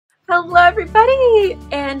Hello everybody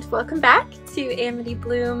and welcome back to Amity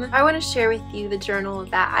Bloom. I want to share with you the journal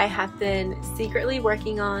that I have been secretly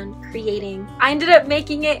working on creating. I ended up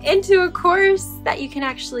making it into a course that you can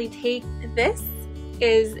actually take. This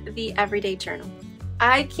is the Everyday Journal.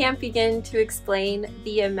 I can't begin to explain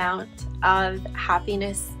the amount of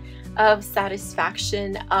happiness, of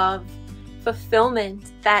satisfaction, of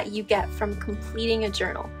fulfillment that you get from completing a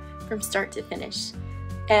journal from start to finish.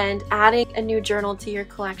 And adding a new journal to your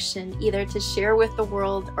collection, either to share with the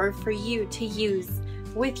world or for you to use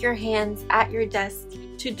with your hands at your desk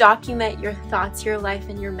to document your thoughts, your life,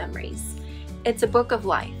 and your memories. It's a book of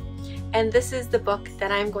life, and this is the book that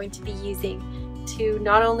I'm going to be using to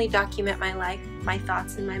not only document my life, my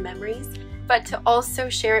thoughts, and my memories, but to also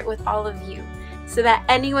share it with all of you so that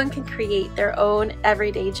anyone can create their own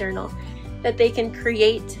everyday journal that they can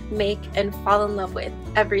create, make, and fall in love with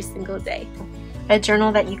every single day. A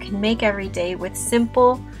journal that you can make every day with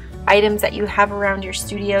simple items that you have around your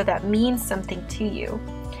studio that mean something to you.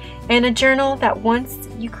 And a journal that once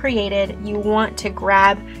you created, you want to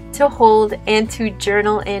grab, to hold, and to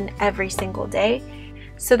journal in every single day,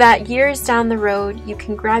 so that years down the road you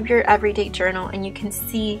can grab your everyday journal and you can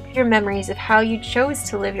see your memories of how you chose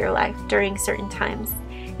to live your life during certain times.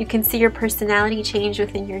 You can see your personality change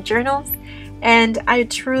within your journals, and I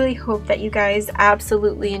truly hope that you guys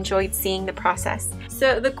absolutely enjoyed seeing the process.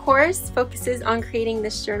 So the course focuses on creating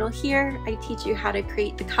this journal here. I teach you how to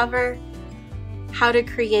create the cover, how to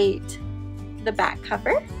create the back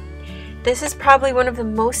cover. This is probably one of the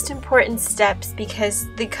most important steps because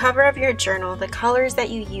the cover of your journal, the colors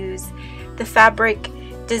that you use, the fabric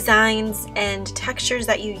designs and textures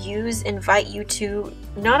that you use invite you to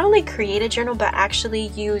not only create a journal but actually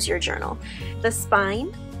use your journal. The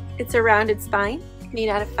spine, it's a rounded spine made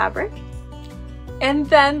out of fabric, and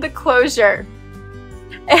then the closure.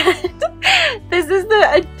 And this is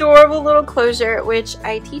the adorable little closure which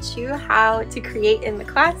I teach you how to create in the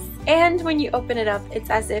class, and when you open it up it's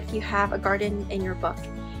as if you have a garden in your book.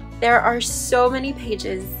 There are so many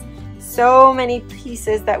pages, so many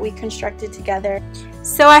pieces that we constructed together.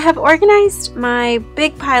 So I have organized my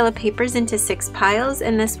big pile of papers into 6 piles,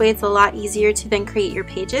 and this way it's a lot easier to then create your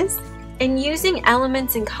pages. And using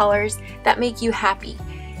elements and colors that make you happy.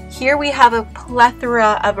 Here we have a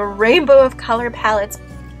plethora of a rainbow of color palettes,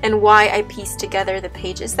 and why I pieced together the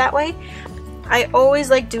pages that way. I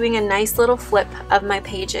always like doing a nice little flip of my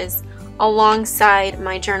pages alongside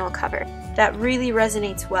my journal cover. That really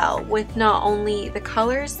resonates well with not only the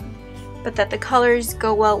colors, but that the colors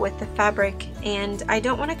go well with the fabric, and I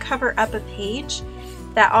don't want to cover up a page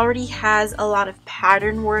that already has a lot of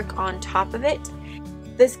pattern work on top of it.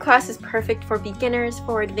 This class is perfect for beginners,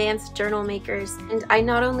 for advanced journal makers, and I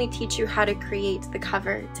not only teach you how to create the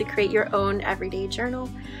cover to create your own everyday journal,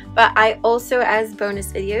 but I also, as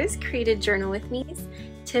bonus videos, created journal with me,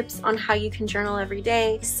 tips on how you can journal every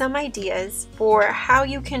day, some ideas for how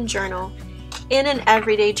you can journal in an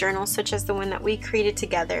everyday journal such as the one that we created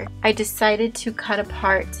together. I decided to cut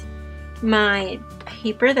apart my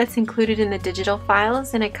paper that's included in the digital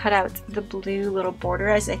files, and I cut out the blue little border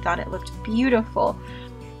as I thought it looked beautiful.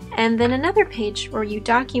 And then another page where you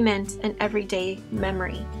document an everyday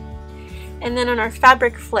memory. And then on our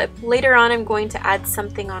fabric flip, later on I'm going to add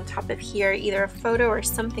something on top of here, either a photo or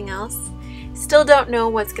something else. Still don't know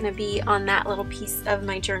what's going to be on that little piece of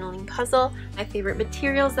my journaling puzzle. My favorite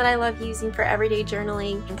materials that I love using for everyday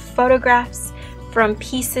journaling, and photographs from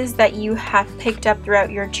pieces that you have picked up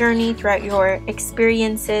throughout your journey, throughout your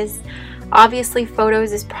experiences. Obviously,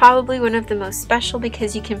 photos is probably one of the most special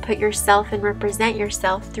because you can put yourself and represent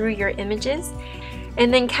yourself through your images,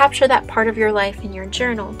 and then capture that part of your life in your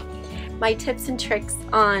journal. My tips and tricks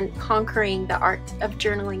on conquering the art of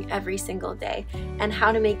journaling every single day and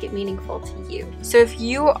how to make it meaningful to you. So if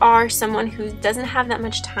you are someone who doesn't have that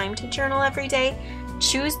much time to journal every day,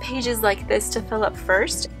 choose pages like this to fill up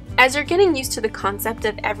first. As you're getting used to the concept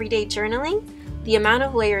of everyday journaling, the amount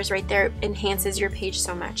of layers right there enhances your page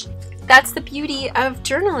so much. That's the beauty of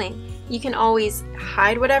journaling. You can always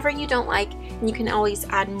hide whatever you don't like, and you can always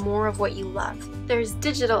add more of what you love. There's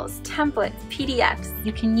digitals, templates, PDFs.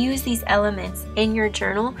 You can use these elements in your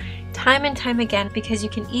journal time and time again because you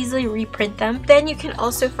can easily reprint them. Then you can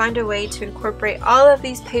also find a way to incorporate all of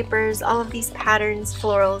these papers, all of these patterns,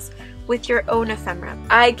 florals, with your own ephemera.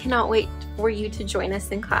 I cannot wait for you to join us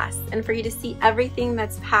in class and for you to see everything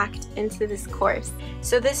that's packed into this course.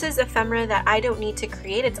 So this is ephemera that I don't need to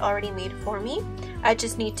create, it's already made for me. I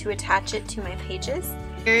just need to attach it to my pages.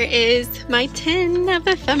 Here is my tin of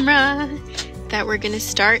ephemera that we're gonna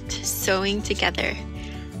start sewing together.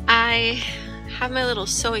 I have my little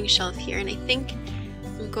sewing shelf here, and I think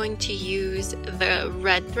going to use the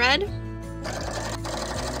red thread.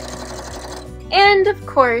 And of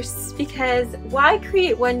course, because why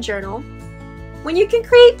create one journal when you can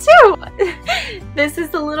create two? This is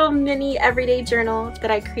the little mini everyday journal that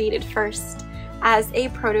I created first as a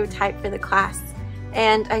prototype for the class.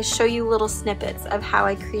 And I show you little snippets of how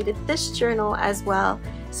I created this journal as well,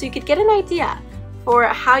 so you could get an idea for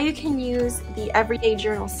how you can use the everyday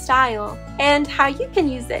journal style and how you can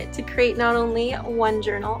use it to create not only one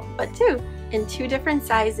journal, but two, in two different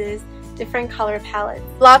sizes, different color palettes.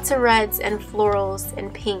 Lots of reds and florals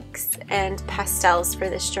and pinks and pastels for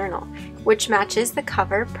this journal, which matches the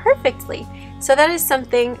cover perfectly. So that is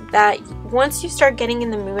something that once you start getting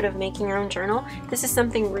in the mood of making your own journal, this is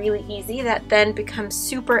something really easy that then becomes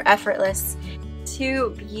super effortless.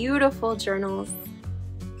 Two beautiful journals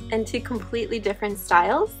and two completely different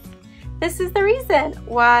styles. This is the reason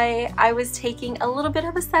why I was taking a little bit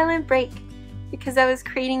of a silent break, because I was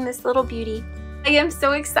creating this little beauty. I am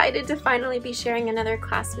so excited to finally be sharing another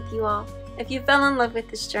class with you all. If you fell in love with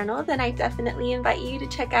this journal, then I definitely invite you to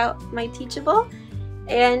check out my Teachable,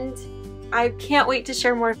 and I can't wait to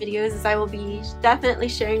share more videos, as I will be definitely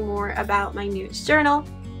sharing more about my newest journal.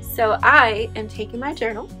 So I am taking my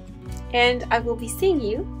journal and I will be seeing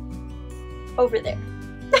you over there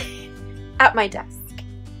at my desk,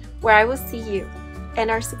 where I will see you and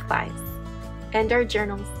our supplies and our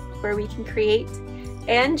journals, where we can create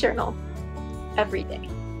and journal every day.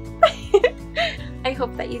 I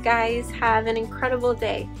hope that you guys have an incredible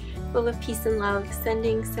day full of peace and love,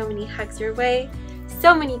 sending so many hugs your way,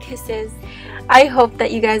 so many kisses. I hope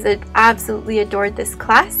that you guys absolutely adored this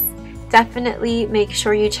class. Definitely make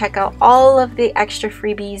sure you check out all of the extra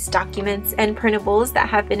freebies, documents, and printables that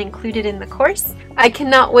have been included in the course. I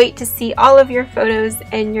cannot wait to see all of your photos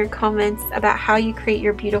and your comments about how you create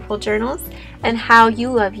your beautiful journals and how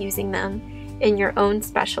you love using them in your own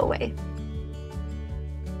special way.